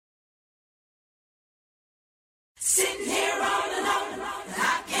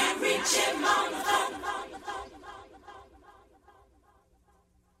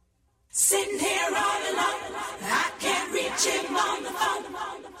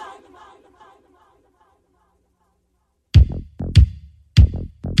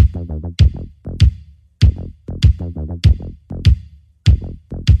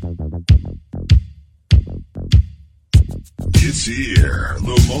It's here,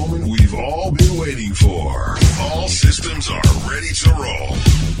 the moment we've all been waiting for. All systems are ready to roll.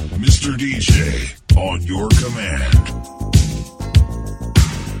 Mr. DJ, on your command.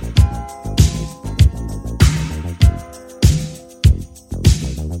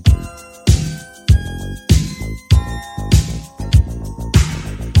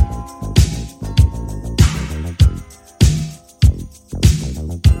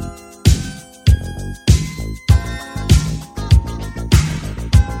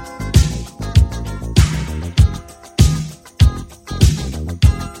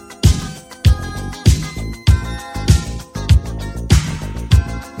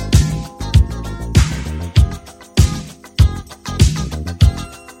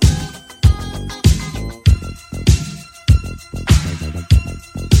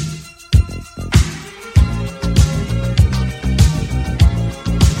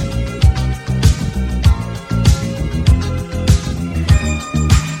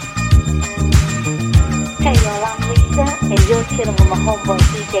 Chilling with my homeboy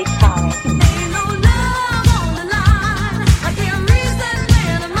DJ Colin.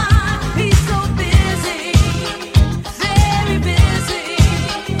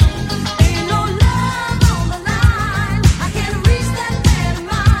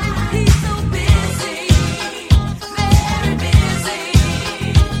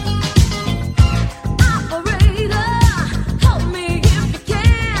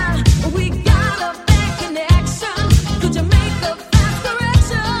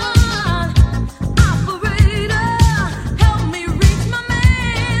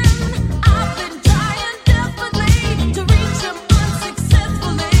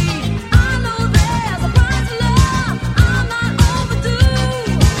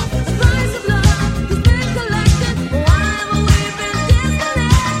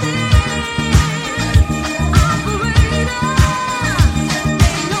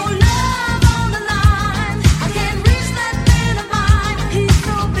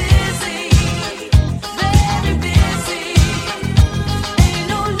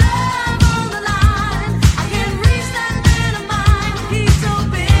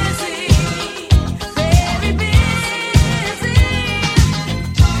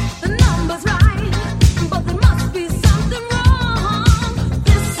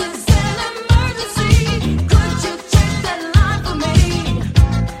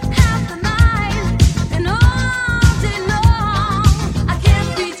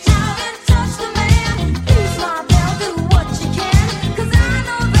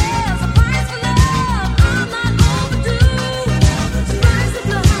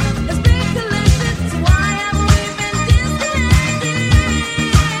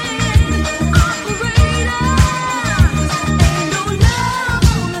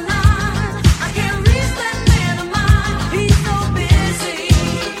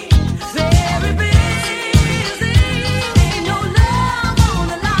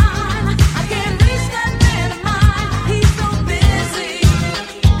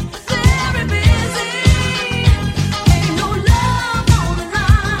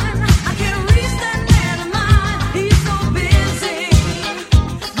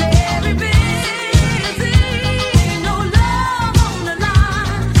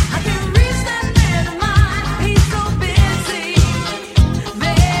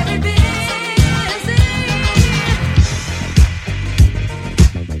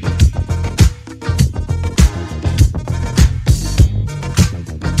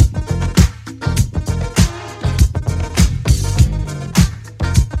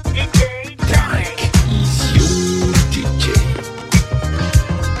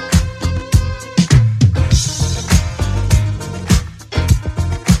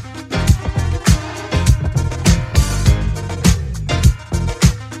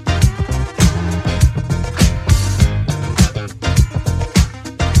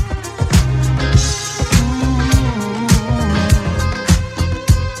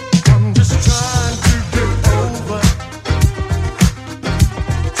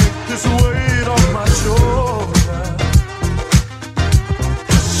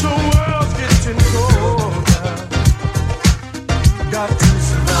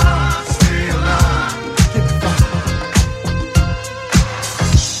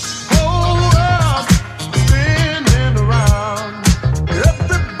 Spinning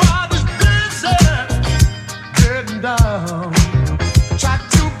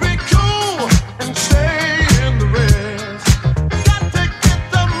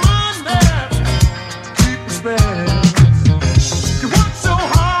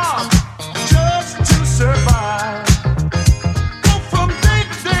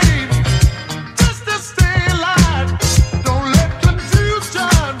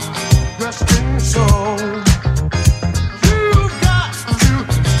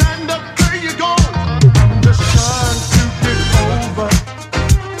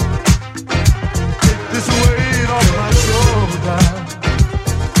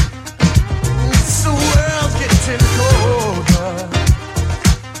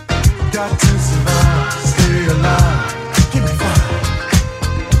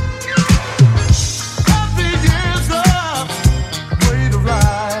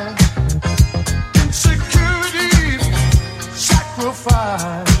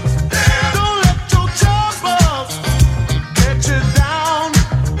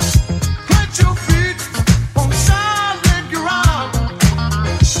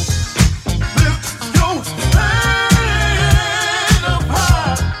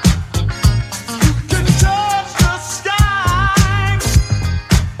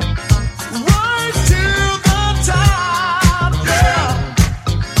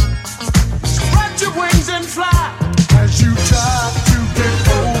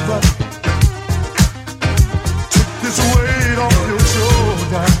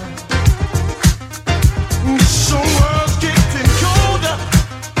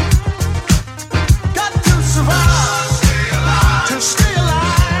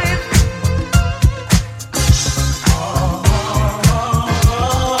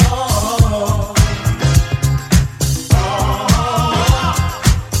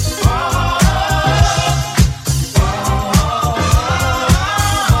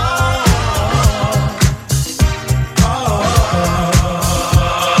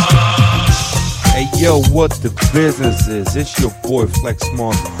what the business is. It's your boy Flex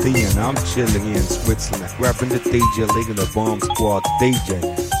Monster D, and I'm chilling here in Switzerland, grabbing the DJ, leading the Bomb Squad DJ.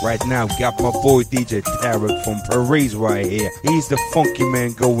 Right now, got my boy DJ Tarek from Paris right here. He's the funky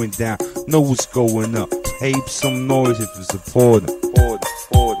man going down. Know what's going up. Tape some noise if you support him.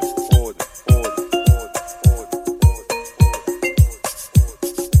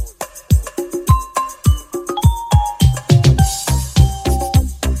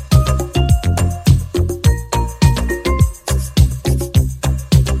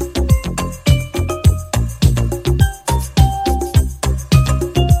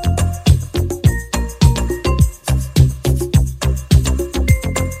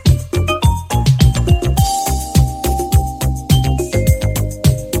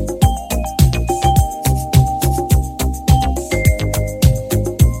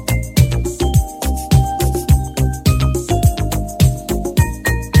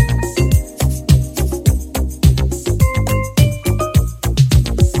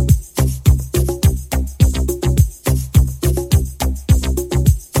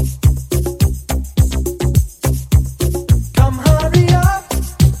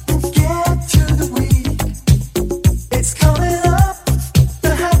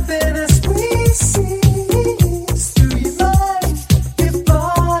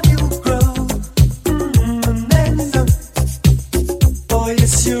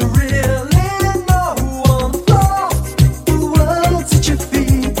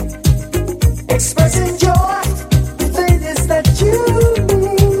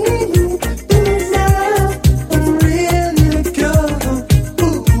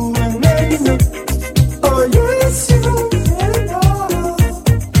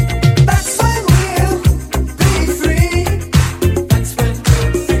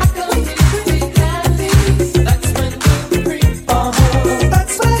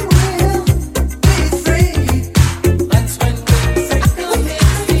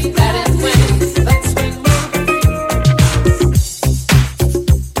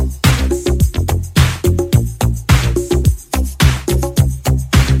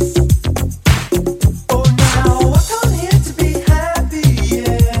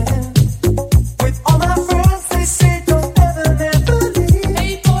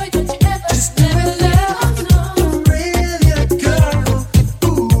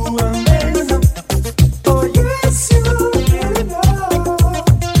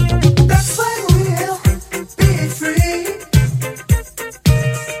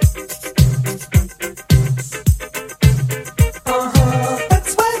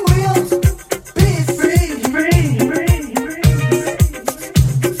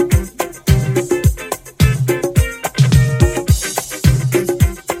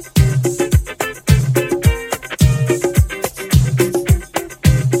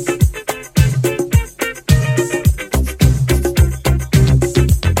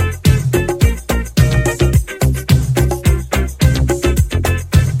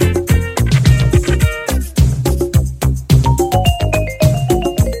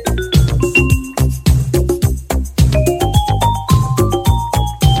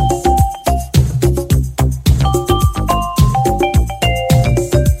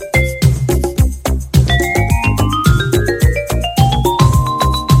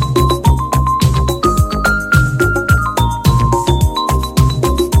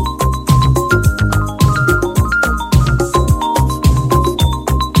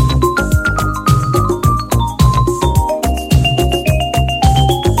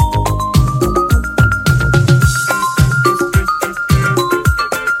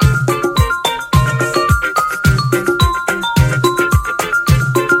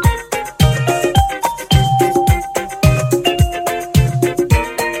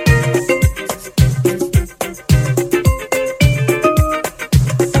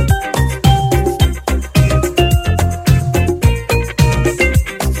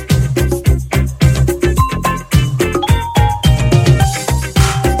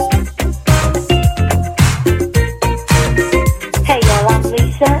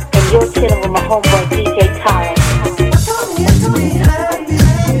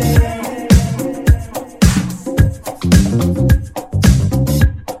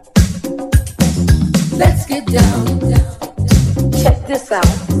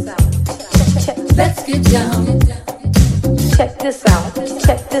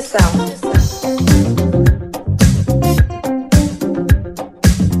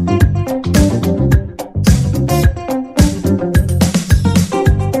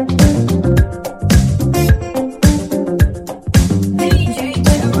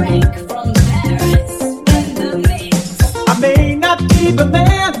 I may not be the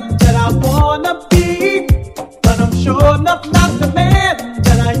man that I wanna be,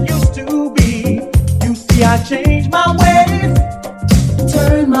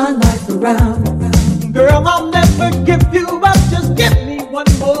 around. Girl, I'll never give you up. Just give me one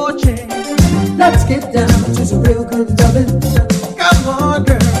more chance. Let's get down to some real good loving. Come on,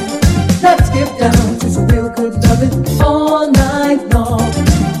 girl. Let's get down to some real good loving all night long.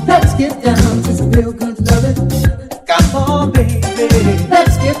 Let's get down to some real good loving. Come on, baby.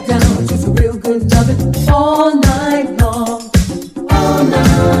 Let's get down to some real good loving all night long. All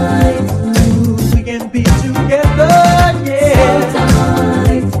night. Ooh, we can be together, yeah. All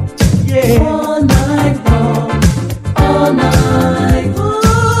night, yeah. All night long. All night.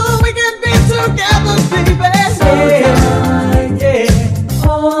 Ooh, we can be together, baby. Yeah, yeah.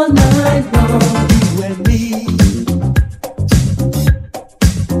 All night long, you and me.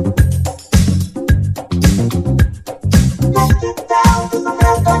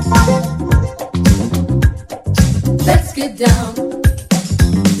 Let's get down.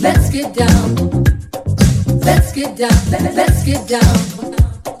 Let's get down. Let's get down. Let's get down.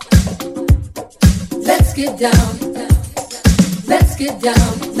 Let's get down. Let's get down.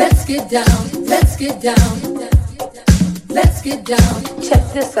 Let's get down. Let's get down. Let's get down. Check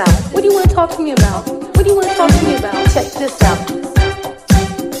this out. What do you want to talk to me about? What do you want to talk to me about? Check this out.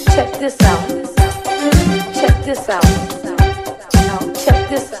 Check this out. Check this out. Now check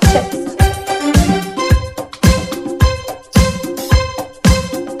this out. Check this out.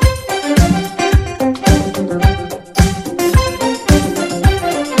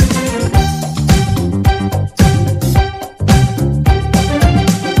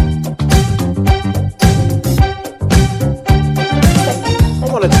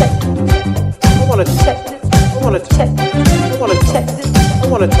 I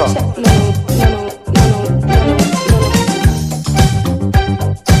want to talk.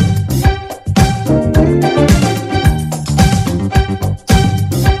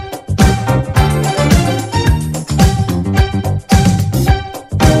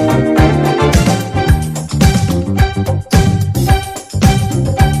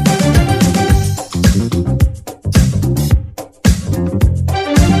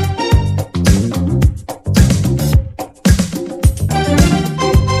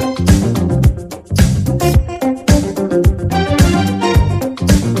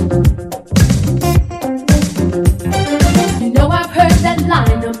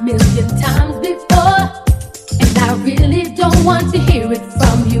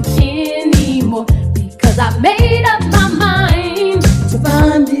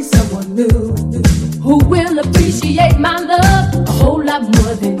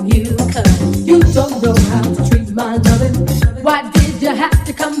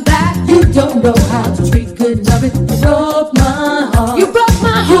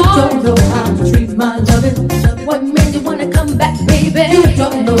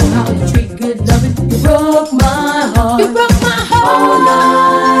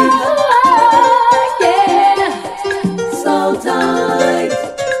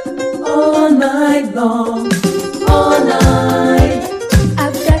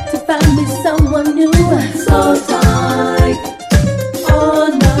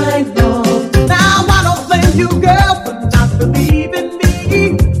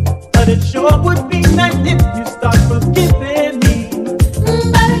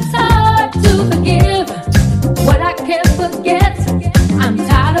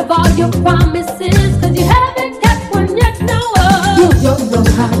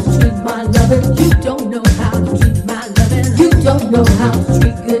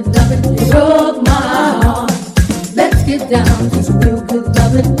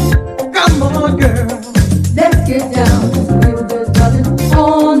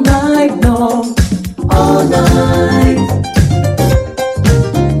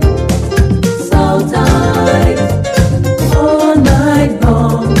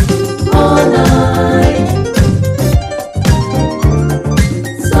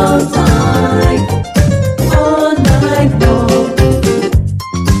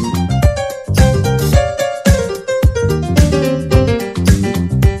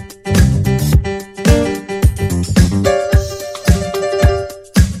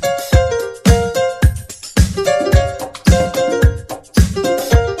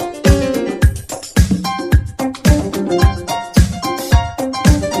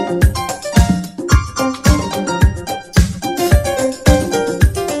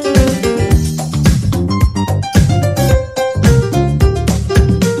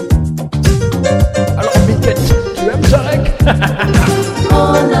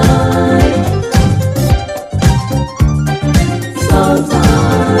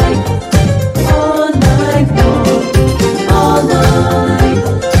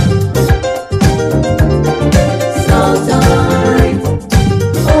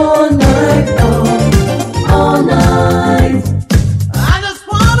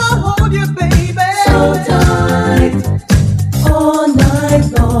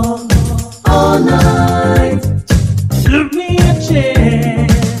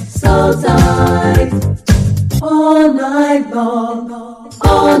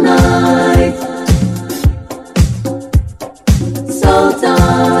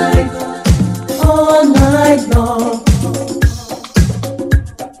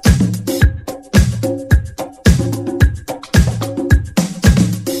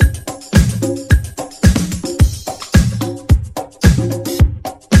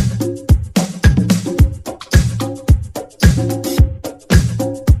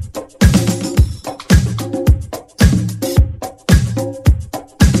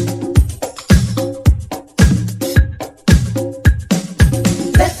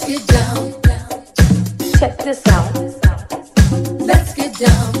 get down. Check this out. Let's get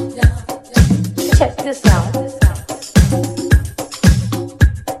down. Check this out.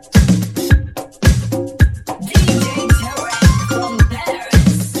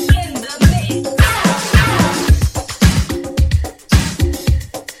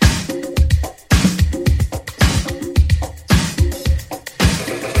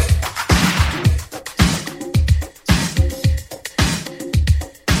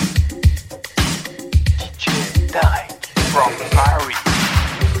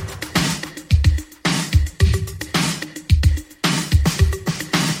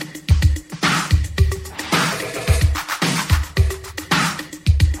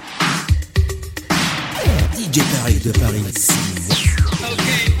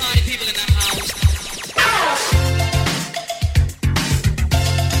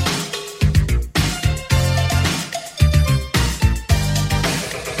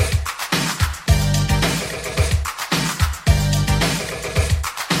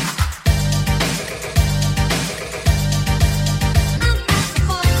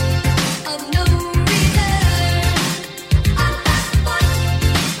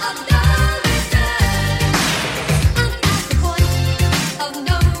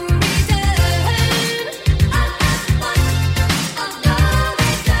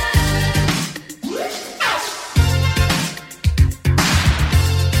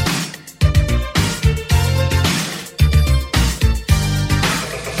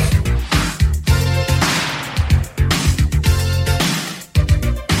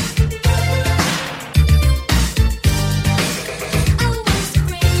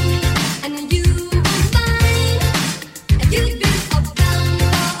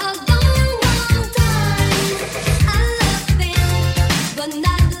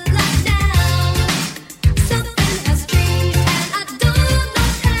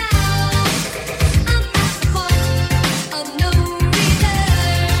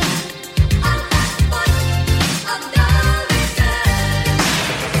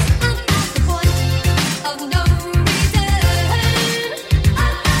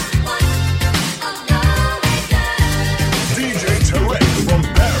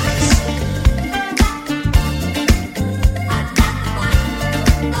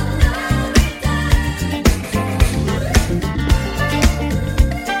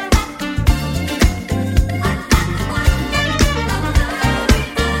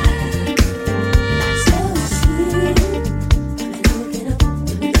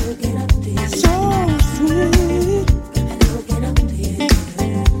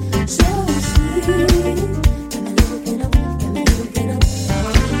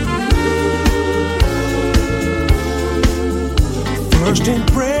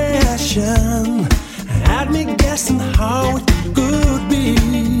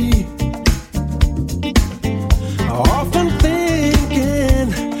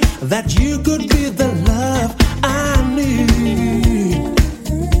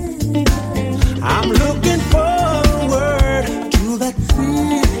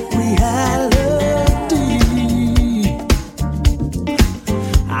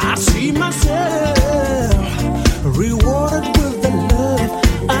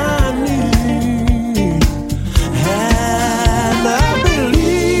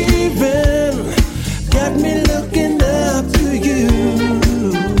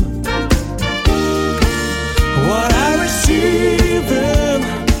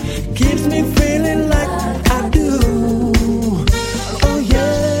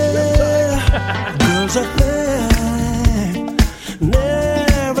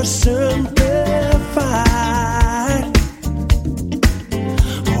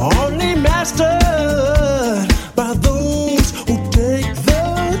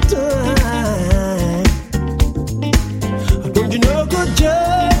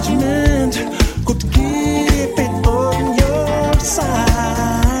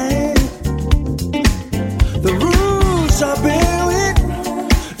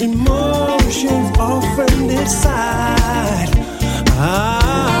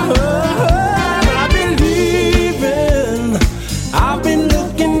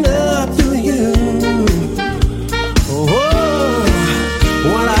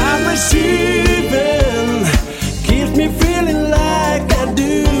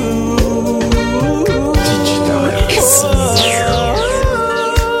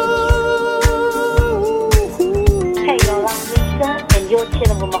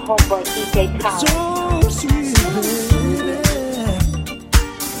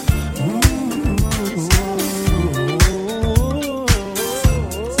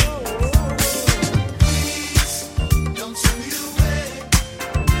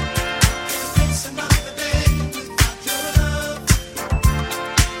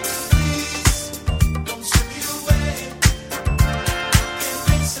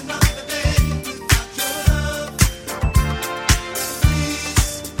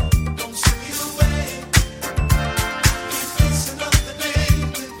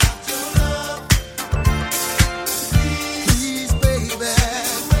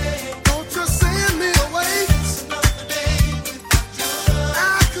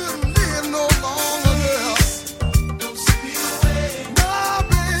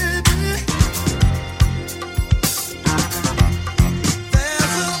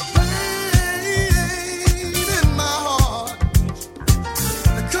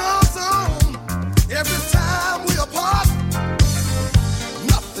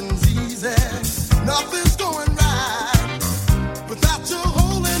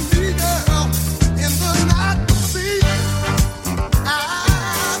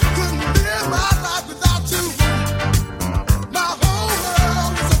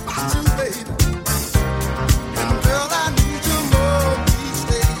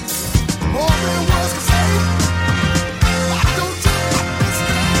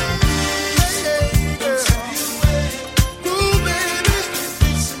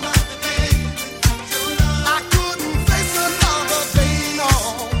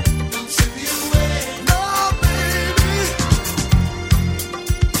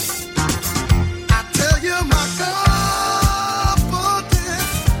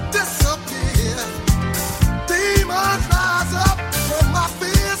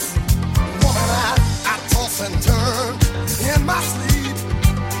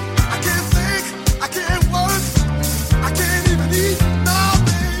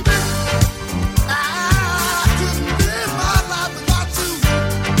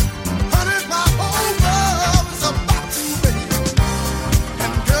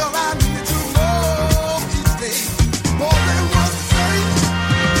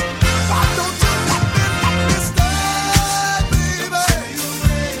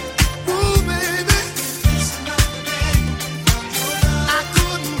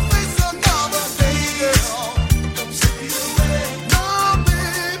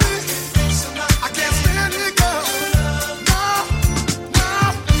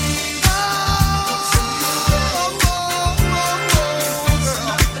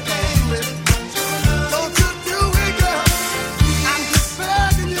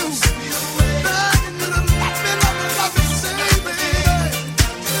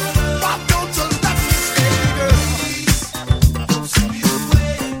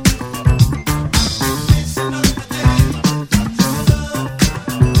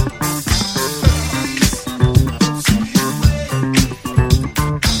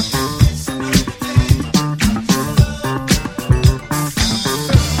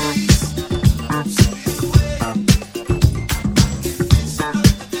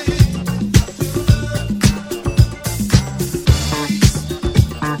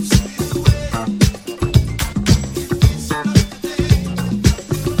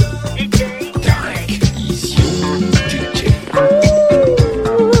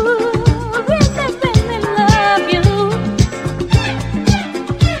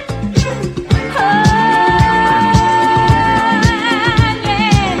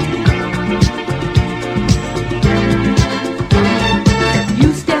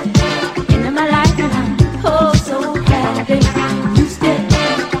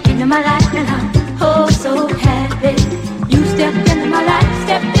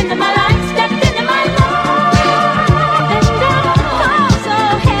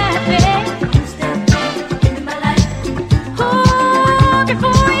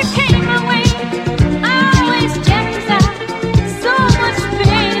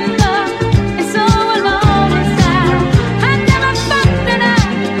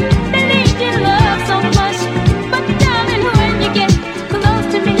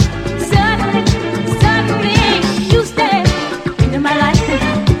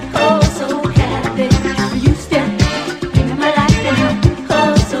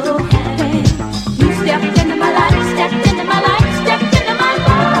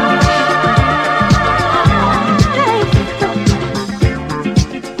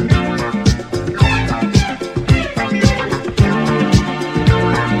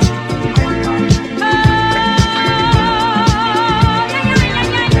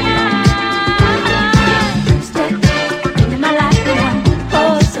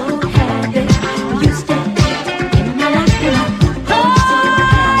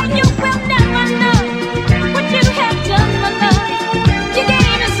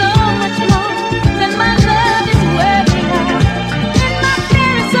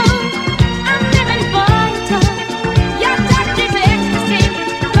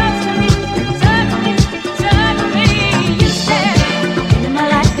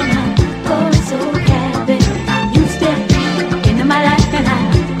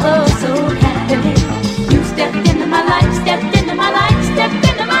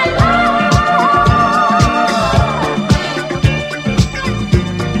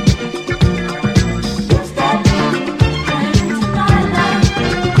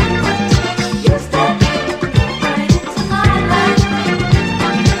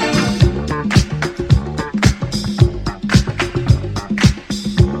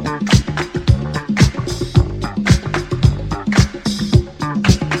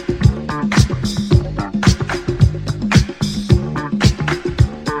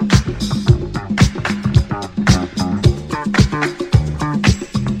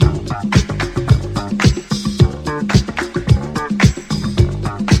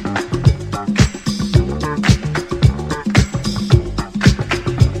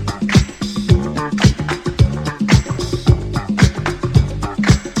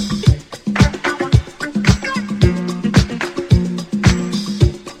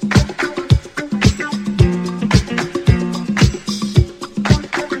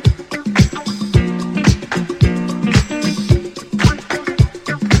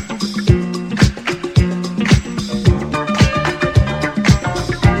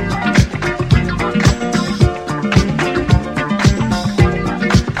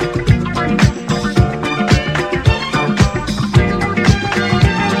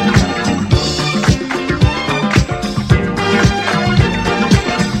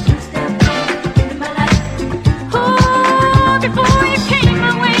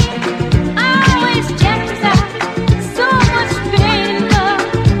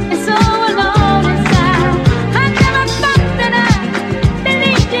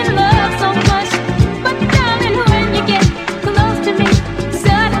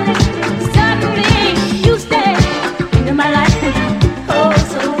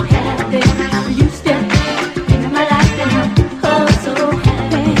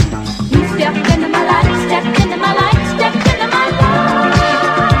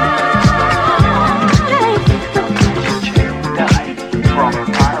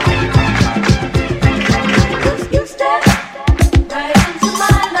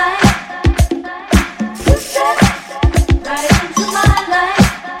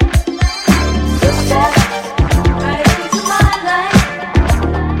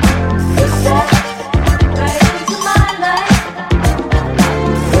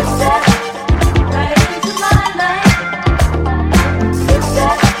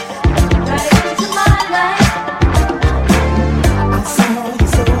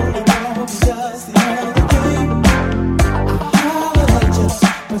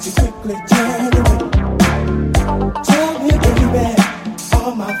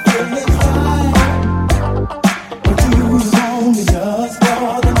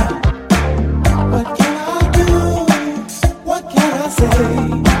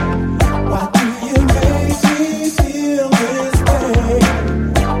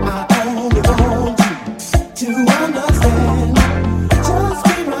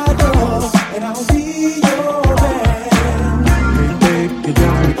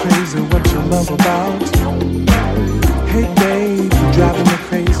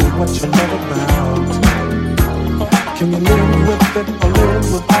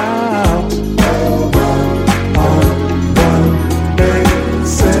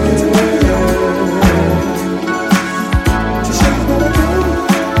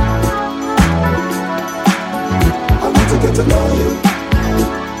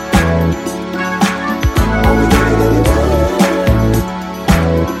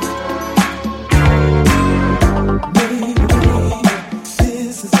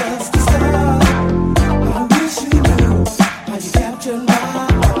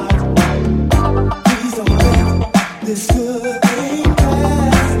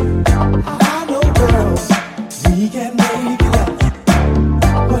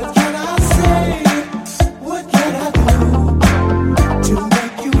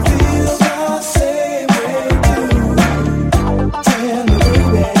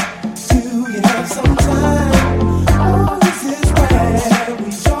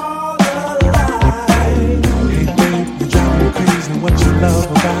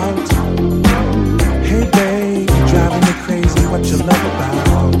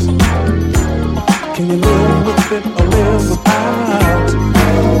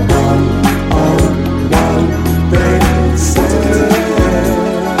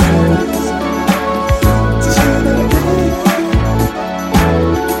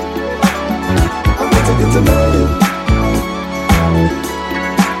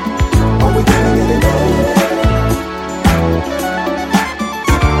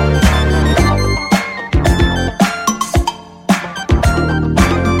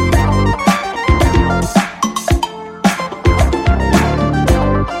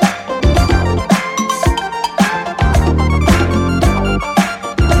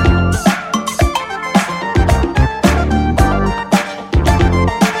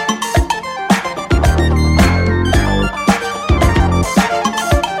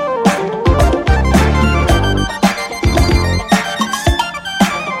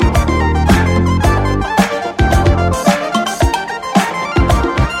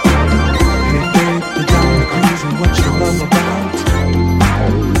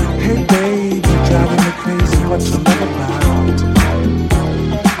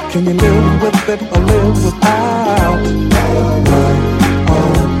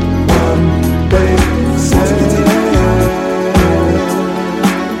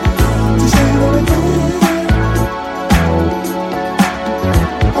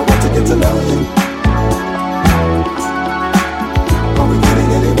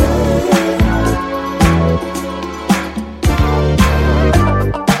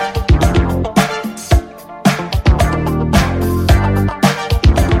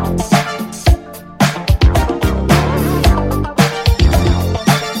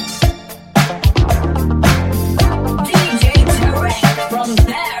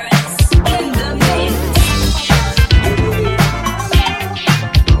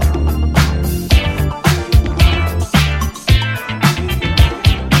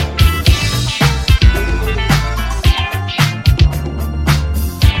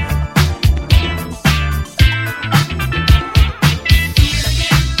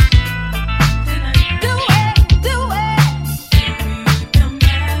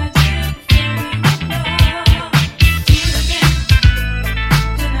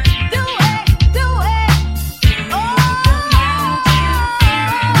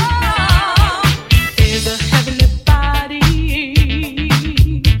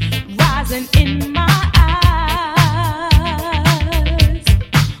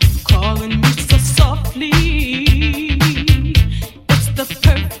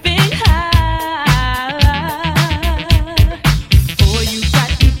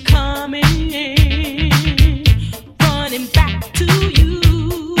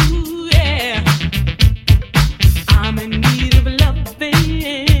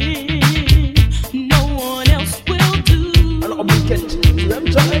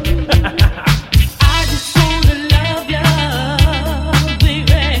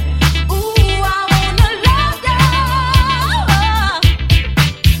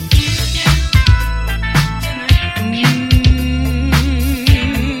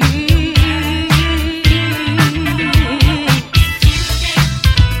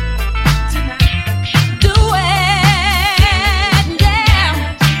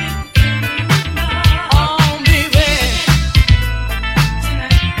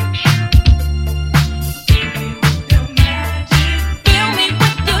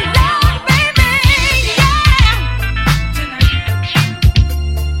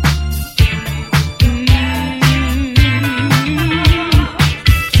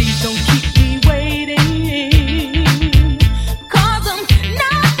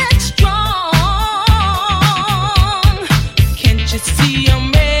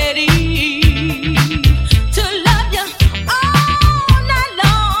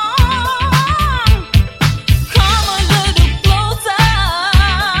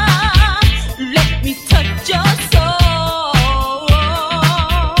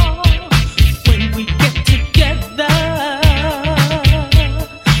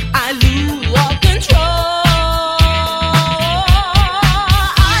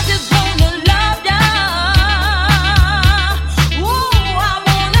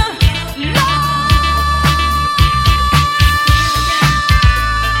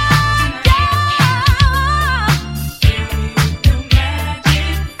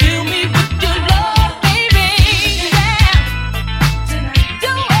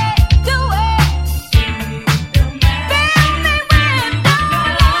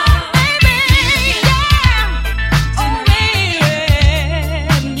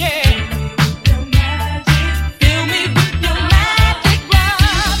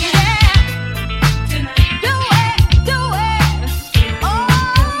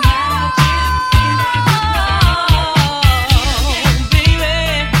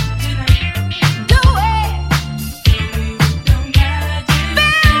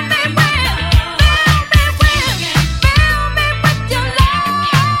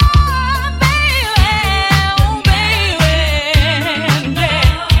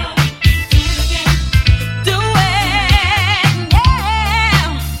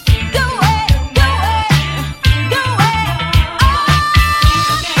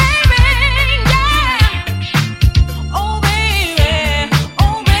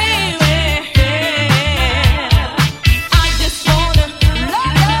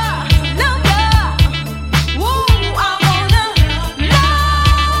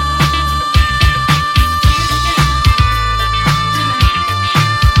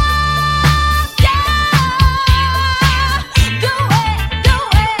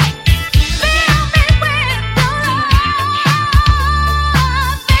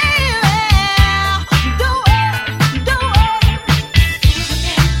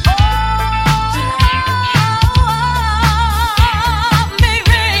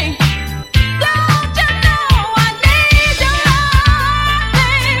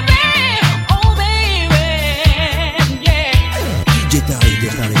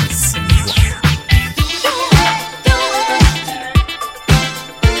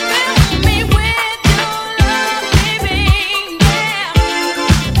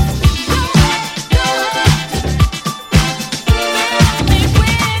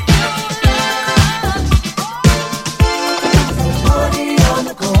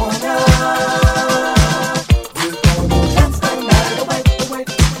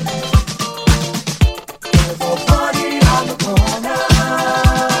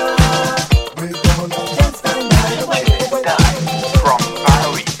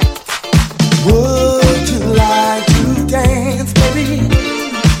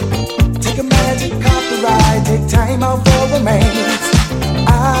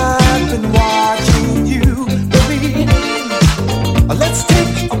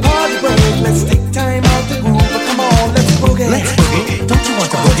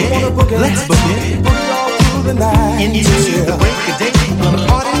 Let's boogie. Put it all through the night. Into the break of day. Gonna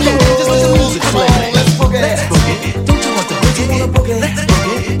party now. Just let the music play. Let's boogie. Let's boogie. Don't you want the boogie? Let's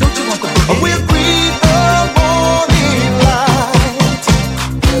boogie. Don't you want the boogie? We'll greet the morning light.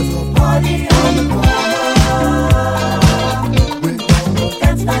 There's a party on the corner. We're gonna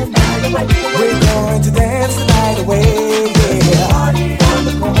dance the night away. We're going to dance the night away. Yeah. Party on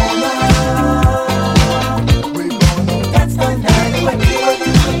the corner. We're gonna dance the night away.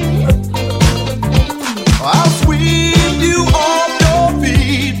 I'll sweep you off your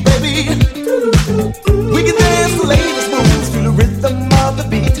feet, baby. We can dance the latest moves to the rhythm of the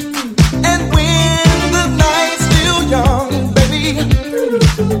beat. And when the night's still young, baby,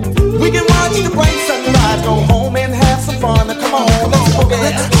 we can watch the bright sunrise, go home and have some fun. Now come on, let's boogie.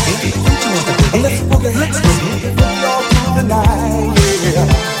 Let's boogie. Let's boogie. Let's boogie. Boogie all through the night. Yeah.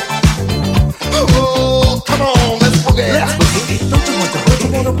 Oh, come on, let's boogie. Let's boogie. Don't you want to boogie?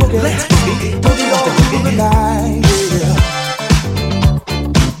 You wanna boogie? Let's boogie. Boogie all through the night. Yeah.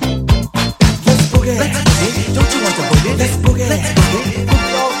 Let's boogie. Let's boogie. Don't you want to boogie? Let's boogie. Let's boogie.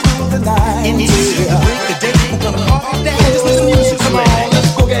 Boogie all through the night. Into the break of day. Gonna party now. Just let the music play. Come on, let's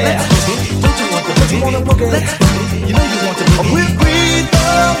boogie. Let's boogie. Don't you want the boogie? You wanna boogie? Let's boogie. You know you want the boogie. We'll greet the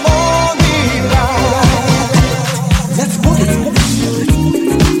morning light. Let's boogie.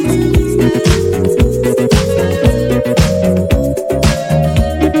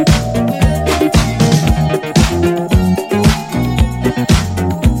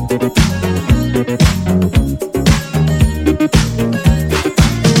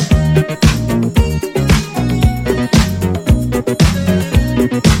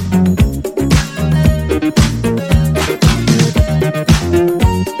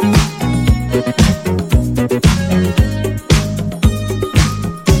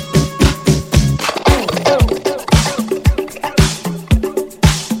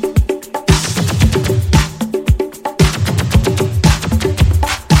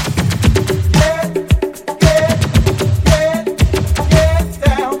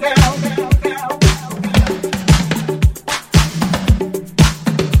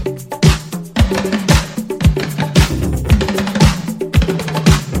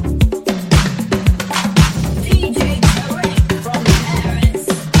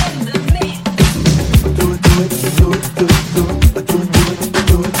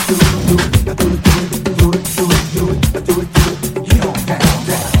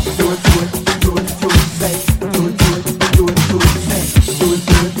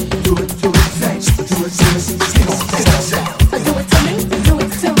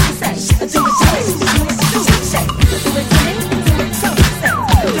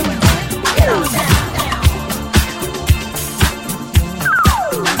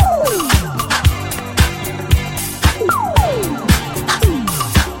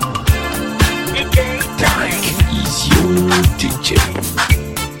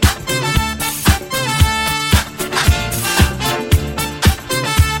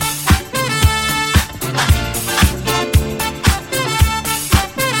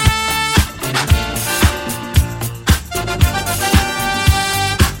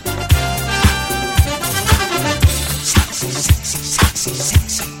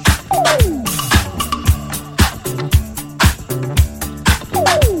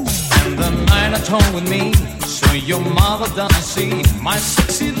 With me, so your mother doesn't see my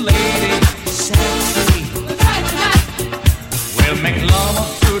sexy lady, sexy. We'll make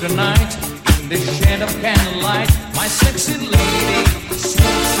love through the night in the shade of candlelight, my sexy lady,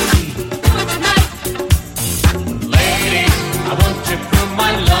 sexy. Lady, I want to prove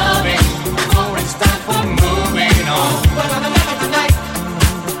my loving before it's time for moving on.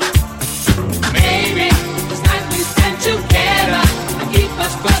 Maybe this night we stand together and keep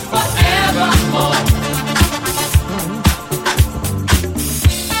us close forevermore.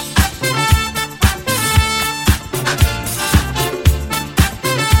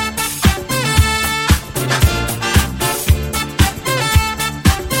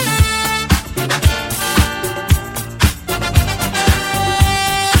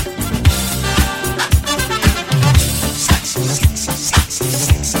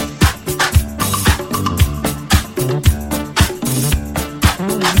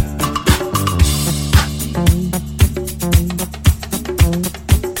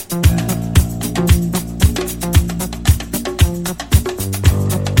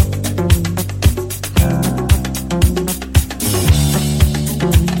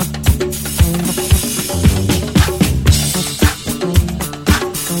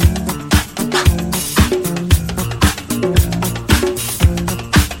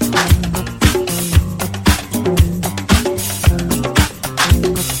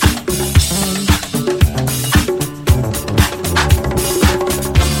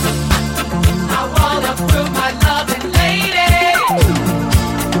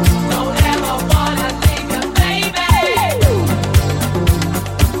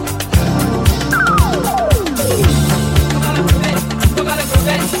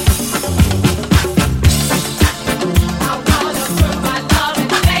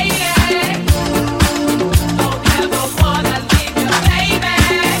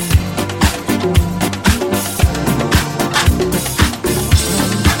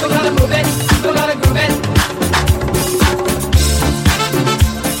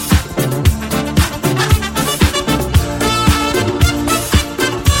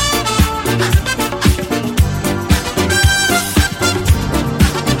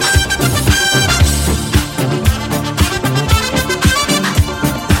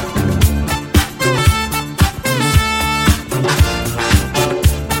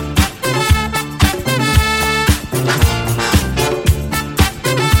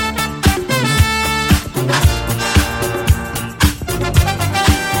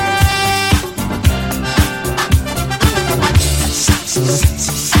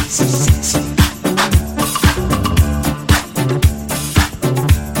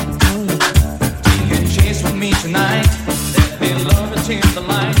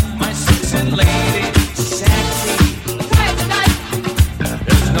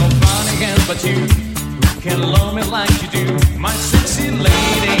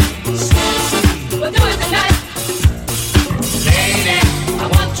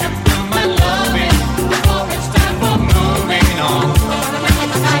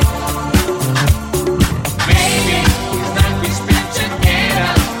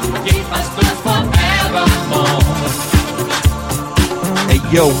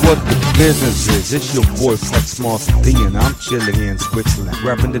 Yo, what the business is? It's your boy Flex Master D, and I'm chilling here in Switzerland,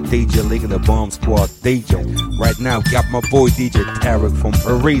 rapping the DJ League and the Bomb Squad DJ. Right now, got my boy DJ Tarek from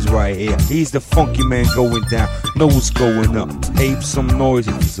Paris right here. He's the funky man going down, know what's going up. Tape some noise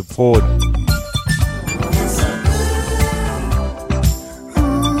if you support him.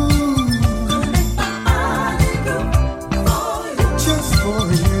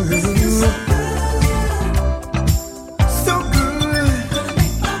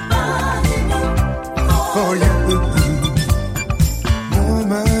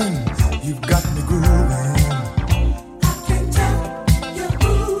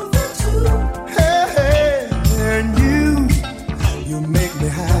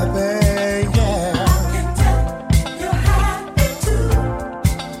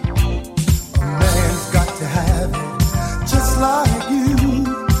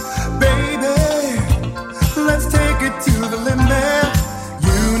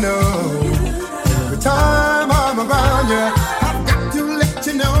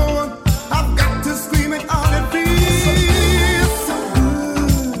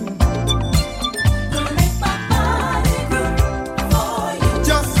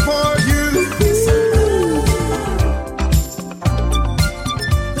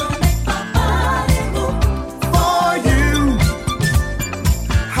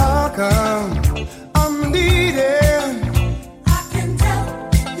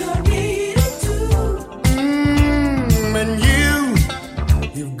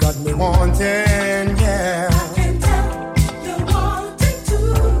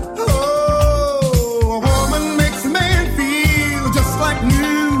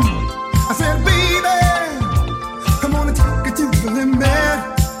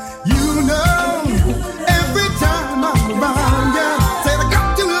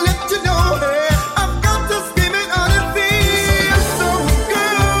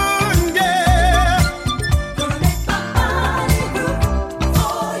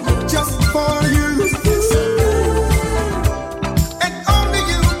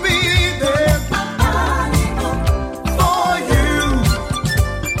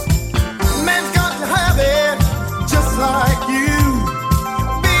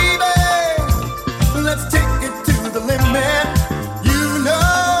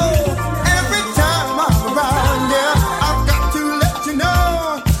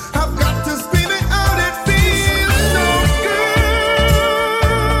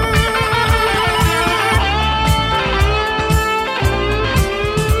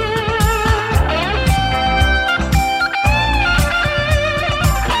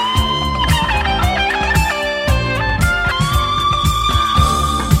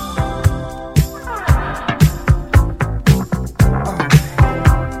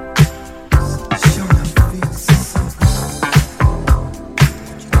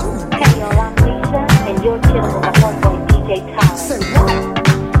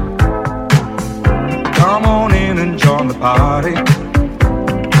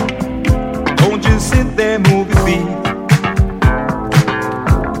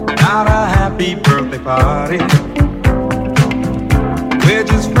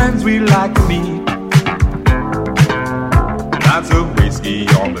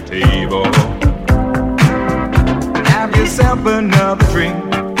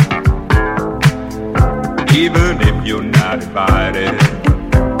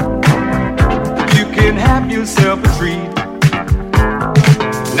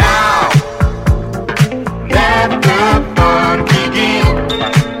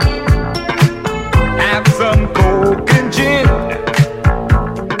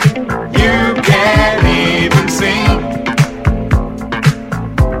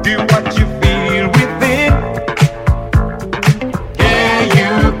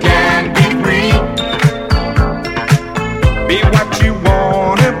 Be what you want.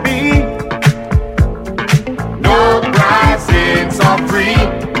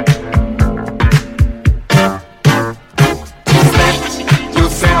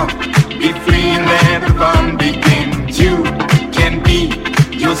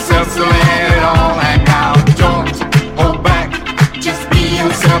 yourself, so let it all hang out. Don't hold back, just be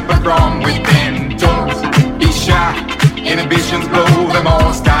yourself, but from within. Don't be shy, inhibitions blow them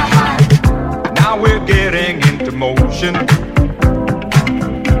all sky high. Now we're getting into motion.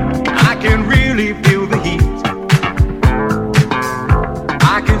 I can really feel the heat.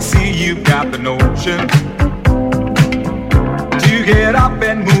 I can see you've got the notion to get up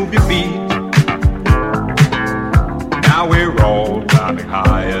and move your feet. Now we're all climbing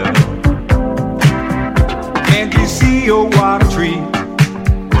higher. Can't you see, oh what a treat?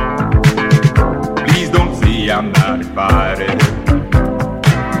 Please don't see I'm not invited.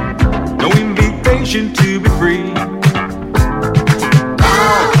 No invitation to be free.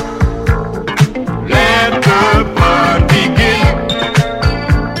 Now, let the fun begin.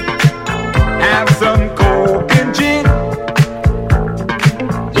 Have some coke and gin.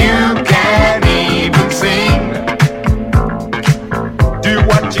 You can even sing. Do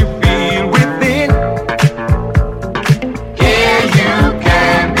what you feel within. Here you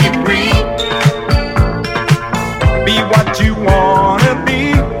can be free. Be what you wanna be.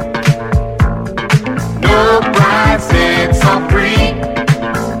 No pride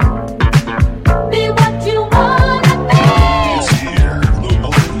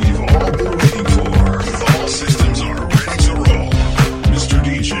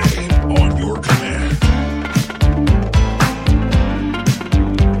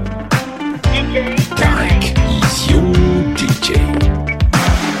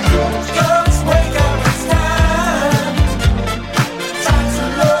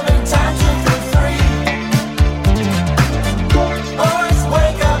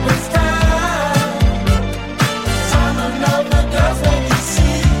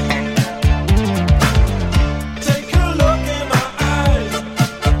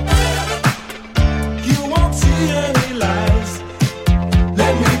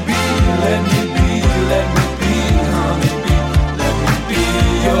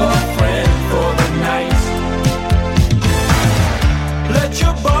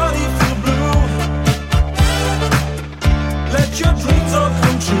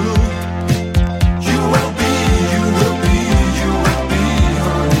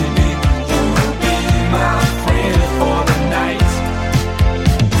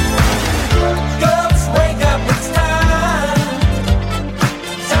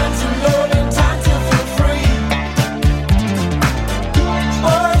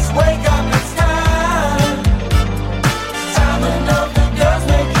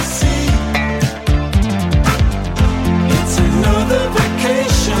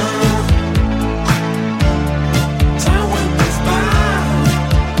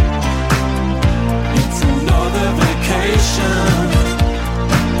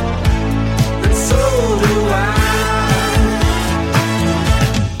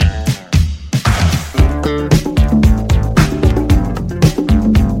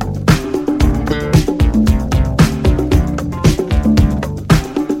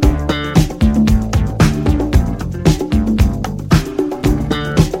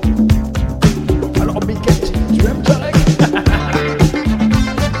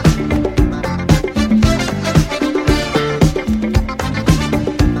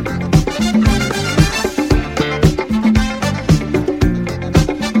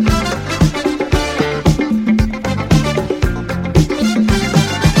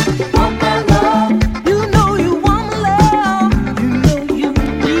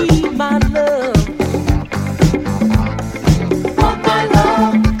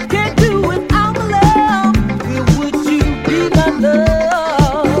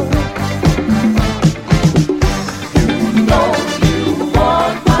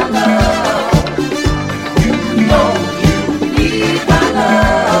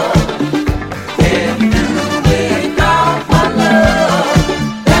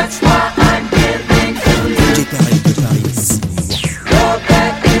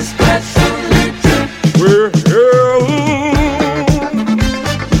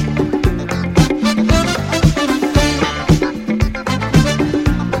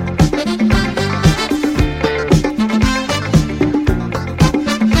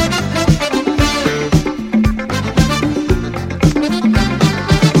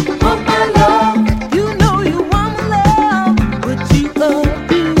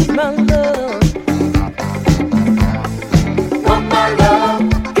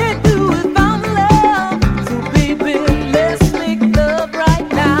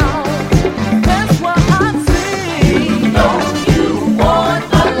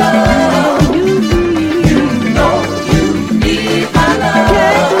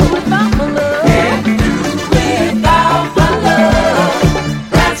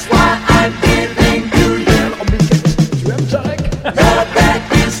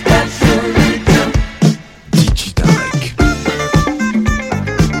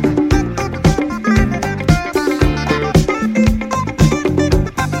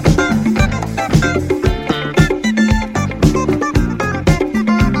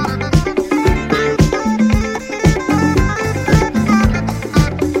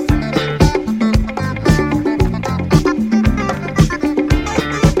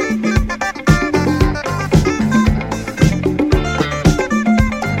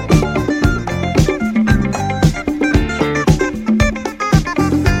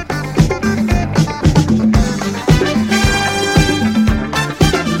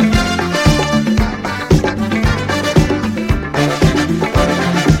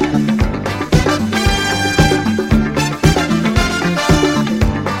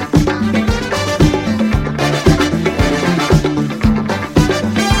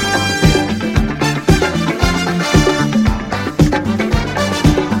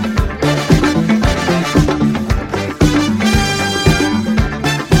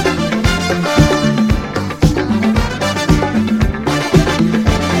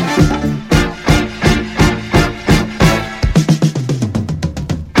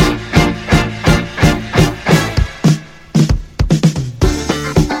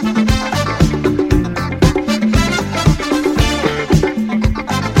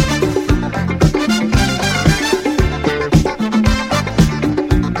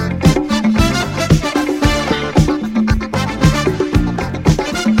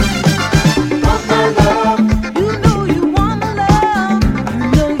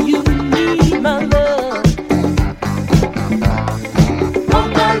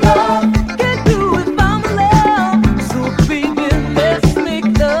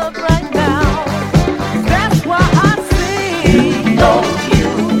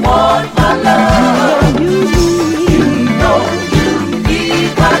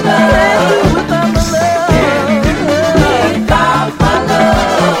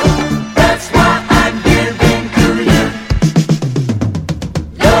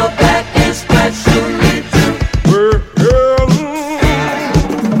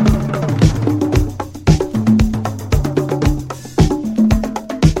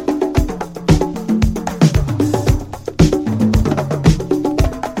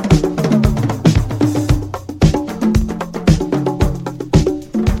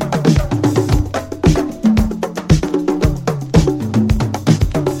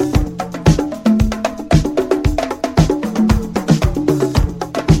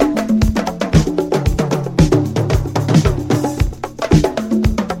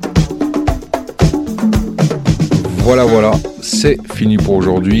voilà, c'est fini pour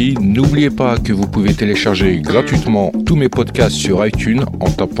aujourd'hui. N'oubliez pas que vous pouvez télécharger gratuitement tous mes podcasts sur iTunes en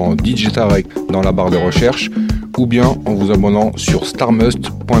tapant DJ Tarek dans la barre de recherche ou bien en vous abonnant sur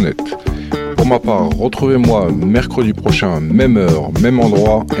starmust.net. Pour ma part, retrouvez-moi mercredi prochain, même heure, même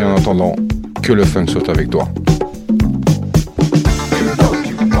endroit, et en attendant, que le funk soit avec toi.